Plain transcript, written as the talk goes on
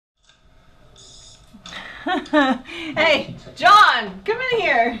Hey, John, come in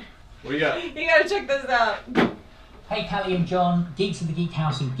here. What do you got? You gotta check this out. Hey Callie and John, Geeks of the Geek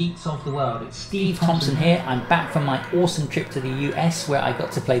House and Geeks of the World. It's Steve Thompson here. I'm back from my awesome trip to the US where I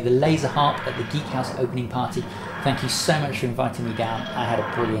got to play the laser harp at the Geek House opening party. Thank you so much for inviting me down. I had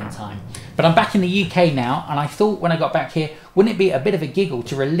a brilliant time. But I'm back in the UK now, and I thought when I got back here, wouldn't it be a bit of a giggle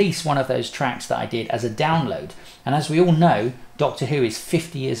to release one of those tracks that I did as a download? And as we all know, Doctor Who is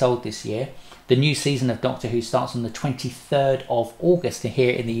 50 years old this year. The new season of Doctor Who starts on the 23rd of August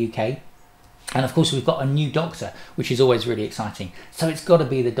here in the UK. And of course we've got a new Doctor, which is always really exciting. So it's got to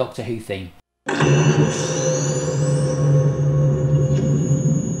be the Doctor Who theme.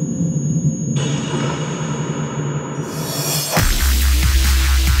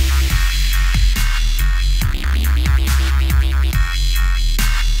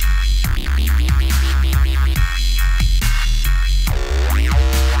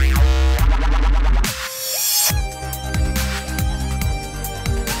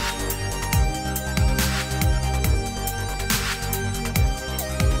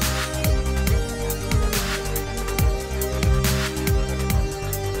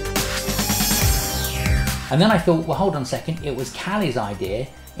 And then I thought, well, hold on a second, it was Callie's idea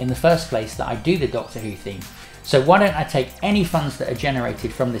in the first place that I do the Doctor Who theme. So why don't I take any funds that are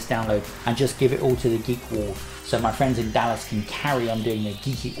generated from this download and just give it all to the Geek Wall so my friends in Dallas can carry on doing their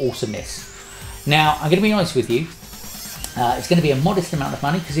geeky awesomeness. Now, I'm going to be honest with you, it's going to be a modest amount of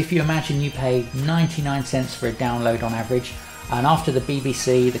money because if you imagine you pay 99 cents for a download on average, and after the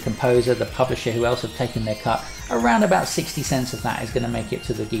BBC, the composer, the publisher, who else have taken their cut, around about 60 cents of that is going to make it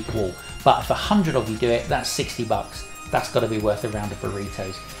to the Geek Wall. But if 100 of you do it, that's 60 bucks. That's got to be worth a round of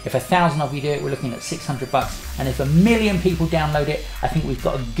burritos. If 1,000 of you do it, we're looking at 600 bucks. And if 1 million people download it, I think we've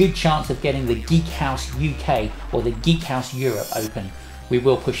got a good chance of getting the Geek House UK or the Geek House Europe open. We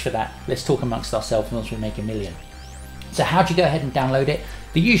will push for that. Let's talk amongst ourselves once we make 1 million. So how do you go ahead and download it?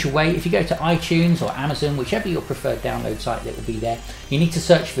 The usual way, if you go to iTunes or Amazon, whichever your preferred download site that will be there, you need to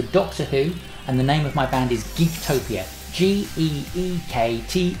search for Doctor Who, and the name of my band is Geektopia. Geektopia.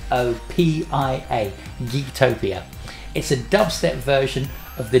 Geektopia. It's a dubstep version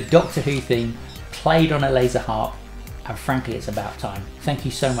of the Doctor Who theme played on a laser harp, and frankly it's about time. Thank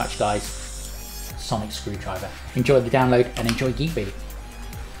you so much guys. Sonic Screwdriver. Enjoy the download and enjoy Geek Beat.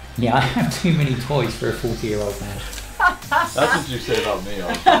 Yeah, I have too many toys for a 40-year-old man. That's what you say about me all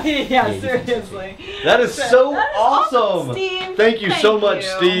the time. Yeah, seriously. That is so awesome. Steve. Thank you so much,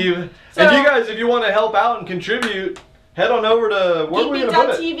 Steve. So, and you guys, if you want to help out and contribute, head on over to where are we going to put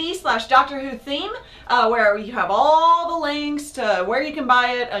it? geekbeat.tv/Doctor Who theme, where you have all the links to where you can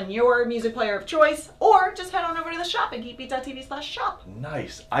buy it on your music player of choice, or just head on over to the shop at geekbeat.tv/shop.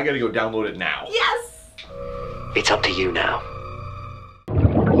 Nice. I got to go download it now. Yes. It's up to you now.